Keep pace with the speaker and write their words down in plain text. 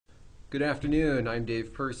Good afternoon. I'm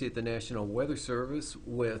Dave Percy at the National Weather Service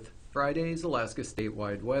with Friday's Alaska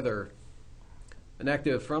statewide weather. An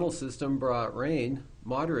active frontal system brought rain,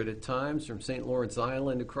 moderate at times, from St. Lawrence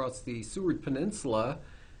Island across the Seward Peninsula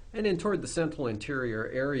and in toward the central interior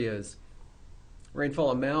areas.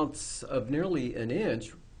 Rainfall amounts of nearly an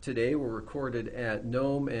inch today were recorded at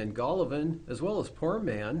Nome and Golovin, as well as Poor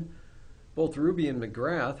Man. Both Ruby and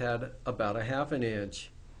McGrath had about a half an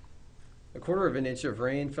inch. A quarter of an inch of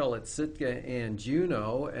rain fell at Sitka and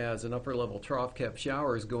Juneau as an upper-level trough kept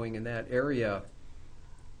showers going in that area.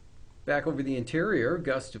 Back over the interior,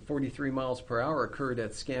 gusts to 43 miles per hour occurred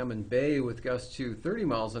at Scammon Bay, with gusts to 30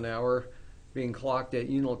 miles an hour being clocked at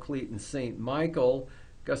Unalakleet and St. Michael.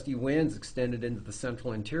 Gusty winds extended into the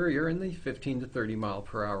central interior in the 15 to 30 mile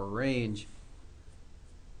per hour range.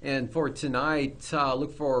 And for tonight,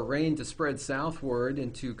 look for rain to spread southward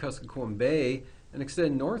into Kuskokwim Bay and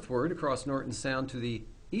extend northward across Norton Sound to the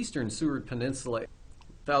eastern Seward Peninsula.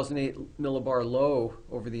 1,008 millibar low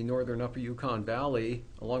over the northern upper Yukon Valley,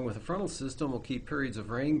 along with a frontal system, will keep periods of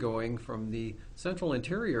rain going from the central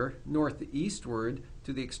interior northeastward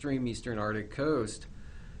to the extreme eastern Arctic coast.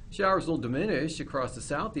 Showers will diminish across the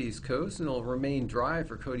southeast coast and will remain dry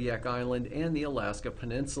for Kodiak Island and the Alaska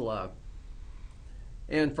Peninsula.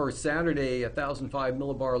 And for Saturday, a 1,005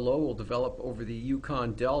 millibar low will develop over the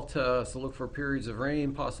Yukon Delta, so look for periods of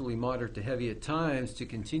rain, possibly moderate to heavy at times, to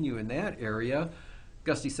continue in that area.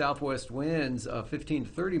 Gusty southwest winds of 15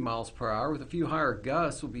 to 30 miles per hour, with a few higher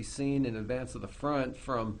gusts will be seen in advance of the front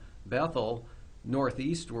from Bethel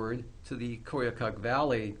northeastward to the Koyukuk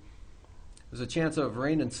Valley. There's a chance of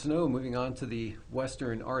rain and snow moving on to the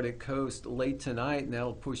western Arctic coast late tonight, and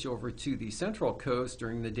that'll push over to the central coast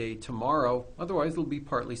during the day tomorrow. Otherwise, it'll be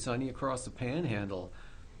partly sunny across the panhandle.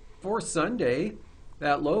 For Sunday,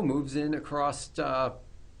 that low moves in across the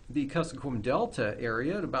Kuskokwim Delta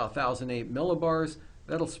area at about 1,008 millibars.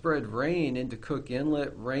 That'll spread rain into Cook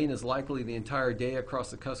Inlet. Rain is likely the entire day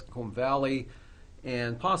across the Kuskokwim Valley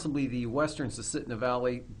and possibly the western Susitna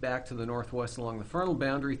Valley back to the northwest along the frontal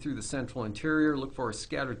boundary through the central interior. Look for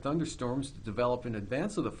scattered thunderstorms to develop in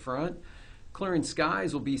advance of the front. Clearing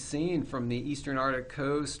skies will be seen from the eastern Arctic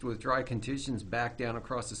coast with dry conditions back down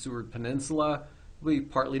across the Seward Peninsula. It will be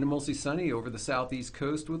partly to mostly sunny over the southeast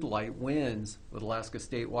coast with light winds. With Alaska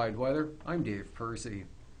statewide weather, I'm Dave Percy.